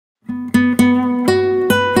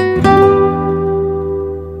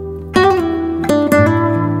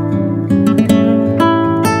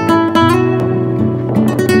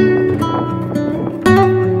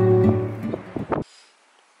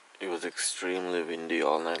extremely windy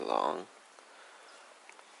all night long.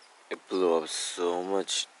 It blew up so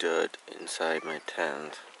much dirt inside my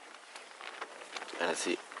tent. And I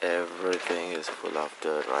see everything is full of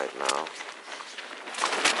dirt right now.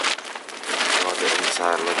 What the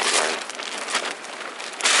inside looks like.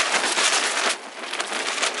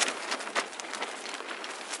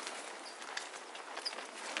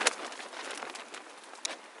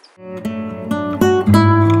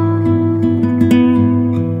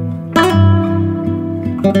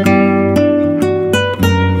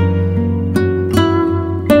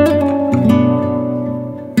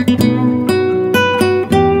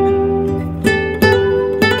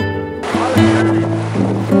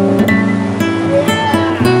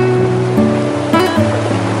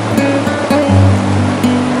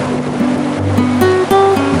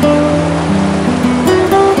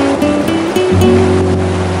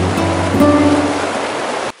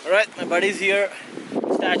 My buddy's here.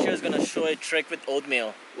 Mustachio is gonna show a trick with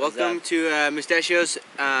oatmeal. Welcome to Mustachio's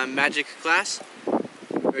magic class.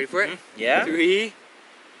 Ready for it? Yeah. 3,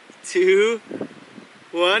 2,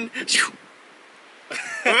 1.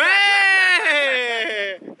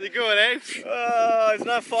 Hey! How's it going, eh? Oh, it's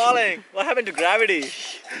not falling. What happened to gravity?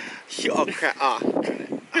 Oh crap!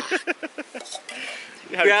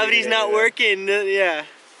 Gravity's not working. Yeah.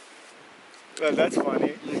 Well, that's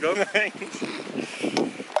funny.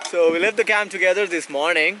 So we left the camp together this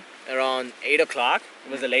morning around 8 o'clock.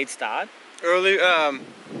 It was a late start. Early.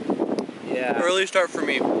 Yeah. Early start for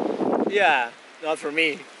me. Yeah, not for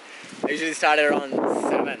me. I usually start around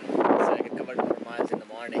 7, so I can cover more miles in the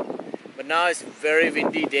morning. But now it's very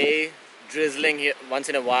windy day, drizzling here once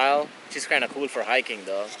in a while, which is kind of cool for hiking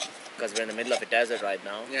though, because we're in the middle of a desert right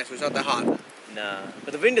now. Yeah, so it's not that hot. Nah,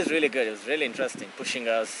 but the wind is really good. It was really interesting, pushing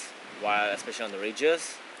us while, especially on the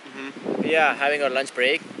ridges. But yeah, having our lunch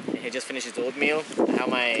break. He just finished his oatmeal. I have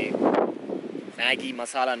my Maggi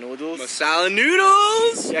masala noodles. Masala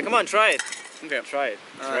noodles! Yeah, come on, try it. Okay. Try it.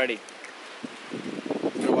 It's ready.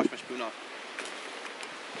 I'm gonna wash my spoon off.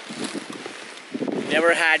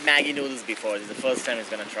 Never had Maggi noodles before. This is the first time he's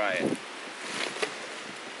gonna try it.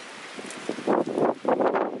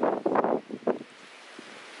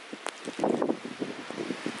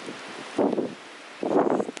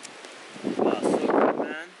 Wow, so good,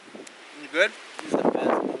 man. You good? These are the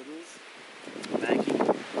best noodles. Maggi.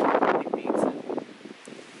 Big beans.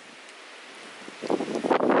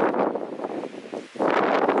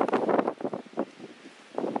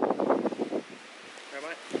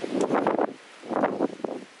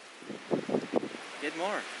 Get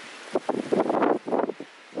more.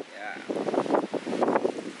 Yeah.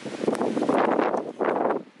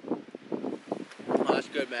 Oh, that's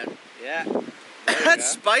good, man. Yeah. That's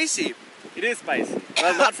spicy. It is spicy.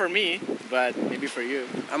 Well, not for me, but maybe for you.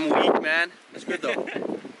 I'm weak, man. That's good though.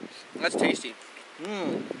 That's tasty.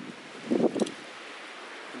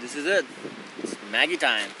 This is it. It's Maggi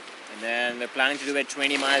time. And then we're planning to do a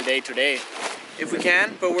 20-mile day today. If we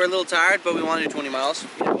can, but we're a little tired, but we want to do 20 miles.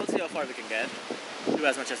 Yeah, we'll see how far we can get. Do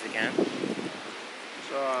as much as we can.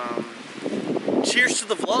 So, cheers to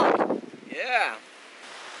the vlog. Yeah.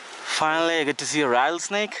 Finally, I get to see a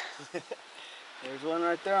rattlesnake. There's one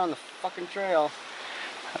right there on the fucking trail.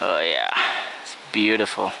 Oh yeah, it's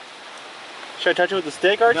beautiful. Should I touch it with the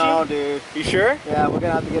stick, Archie? No, dude. You sure? Yeah, we're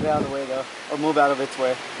gonna have to get it out of the way though, or move out of its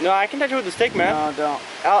way. No, I can touch it with the stick, man. No, don't.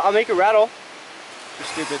 I'll make it rattle. You're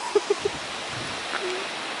stupid.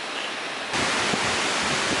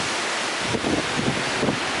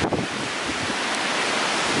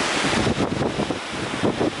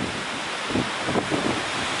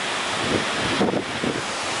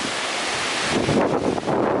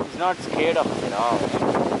 He's not scared of us at all.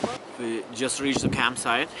 We just reached the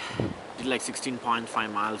campsite. Did like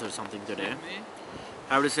 16.5 miles or something today.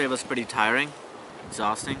 I have to say it was pretty tiring,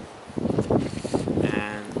 exhausting.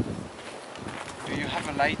 And Do you have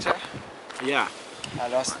a lighter? yeah, I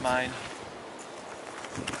lost mine.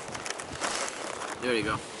 there you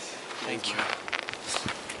go. Thank you.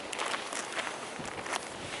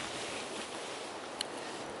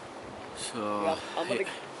 So Yeah, I'm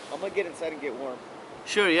gonna get inside and get warm.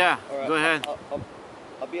 sure, yeah. All right, Go ahead.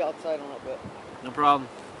 I'll be outside in a little bit. No problem.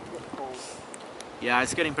 It's getting cold. Yeah,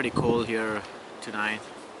 it's getting pretty cold here tonight,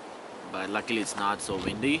 but luckily it's not so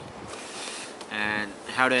windy. And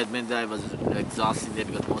I have to admit that it was an exhausting day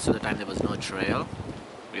because most of the time there was no trail.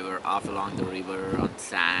 We were off along the river on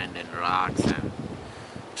sand and rocks and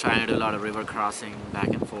trying to do a lot of river crossing back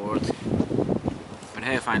and forth. But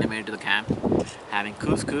hey, I finally made it to the camp. Having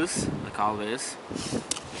couscous, like always.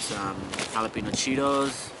 Some jalapeno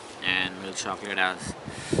Cheetos and milk chocolate as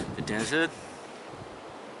the dessert.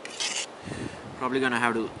 Probably gonna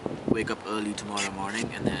have to wake up early tomorrow morning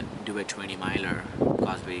and then do a 20 miler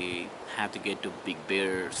because we have to get to Big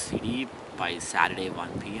Bear City by Saturday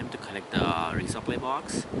 1 p.m. to collect the resupply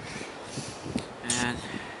box. And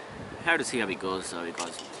I have to see how it goes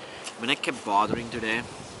because my neck kept bothering today.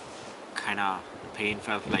 Kinda pain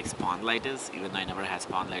felt like spondylitis, even though I never had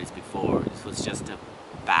spondylitis before. This was just a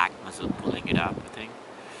back muscle pulling it up, I think.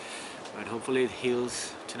 But hopefully it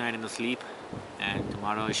heals tonight in the sleep, and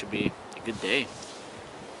tomorrow it should be a good day.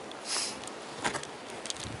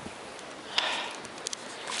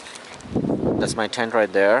 That's my tent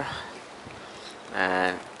right there,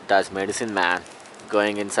 and that's Medicine Man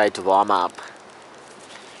going inside to warm up.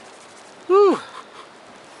 Woo!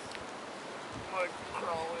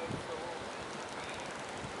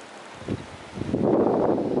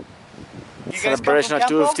 Celebration of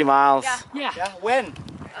 250 miles. Yeah. Yeah, when?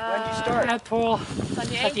 When did you start? At Paul.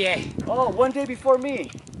 Yeah. Oh, one day before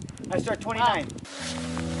me. I start 29.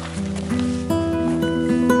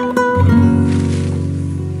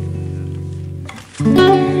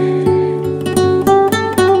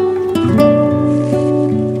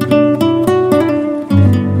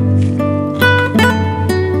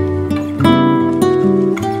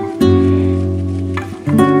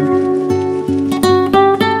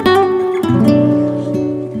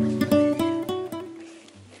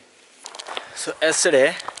 So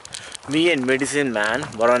yesterday, me and Medicine Man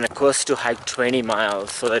were on a quest to hike 20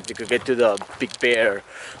 miles so that we could get to the Big Bear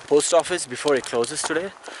post office before it closes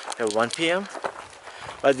today at 1 p.m.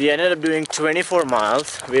 But we ended up doing 24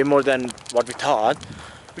 miles, way more than what we thought,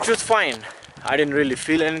 which was fine. I didn't really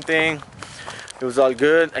feel anything. It was all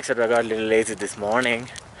good, except I got a little lazy this morning.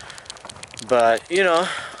 But you know,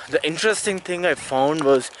 the interesting thing I found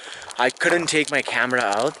was I couldn't take my camera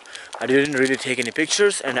out. I didn't really take any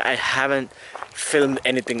pictures, and I haven't filmed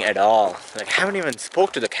anything at all. Like, I haven't even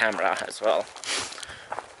spoke to the camera as well,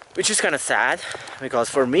 which is kind of sad because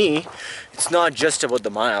for me it's not just about the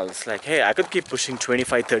miles. Like, hey, I could keep pushing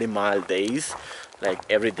 25-30 mile days like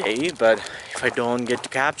every day, but if I don't get to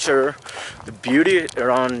capture the beauty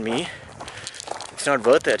around me, it's not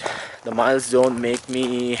worth it. The miles don't make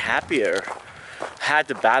me happier. I had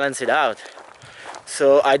to balance it out.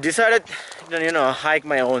 So I decided, you know, hike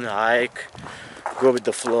my own hike, go with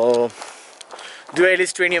the flow, do at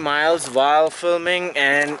least 20 miles while filming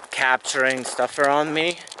and capturing stuff around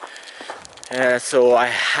me. So I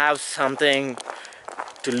have something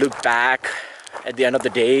to look back at the end of the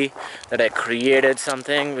day, that I created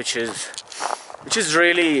something which is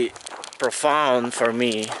really profound for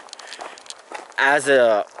me as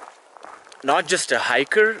a, not just a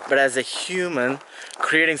hiker, but as a human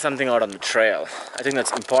creating something out on the trail. I think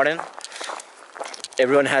that's important.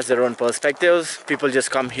 Everyone has their own perspectives. People just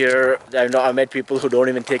come here. I met people who don't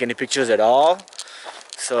even take any pictures at all.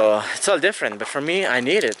 So it's all different. But for me, I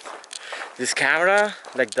need it. This camera,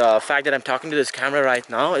 like the fact that I'm talking to this camera right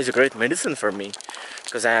now, is a great medicine for me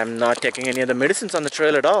because I am not taking any other medicines on the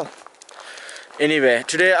trail at all. Anyway,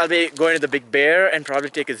 today I'll be going to the Big Bear and probably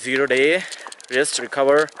take a 0-day rest,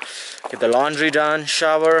 recover, get the laundry done,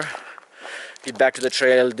 shower, get back to the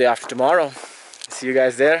trail the day after tomorrow. See you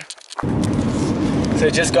guys there. So I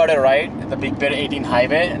just got a ride at the Big Bear 18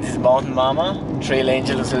 highway, and this is Mountain Mama, Trail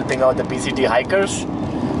Angel, who's helping out the PCT hikers.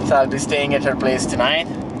 So I'll be staying at her place tonight,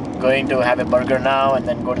 going to have a burger now and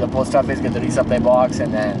then go to the post office, get the resupply box,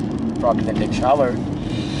 and then probably then take a shower.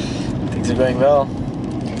 Things are going well.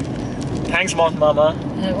 Thanks, Mountain Mama.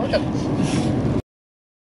 Welcome.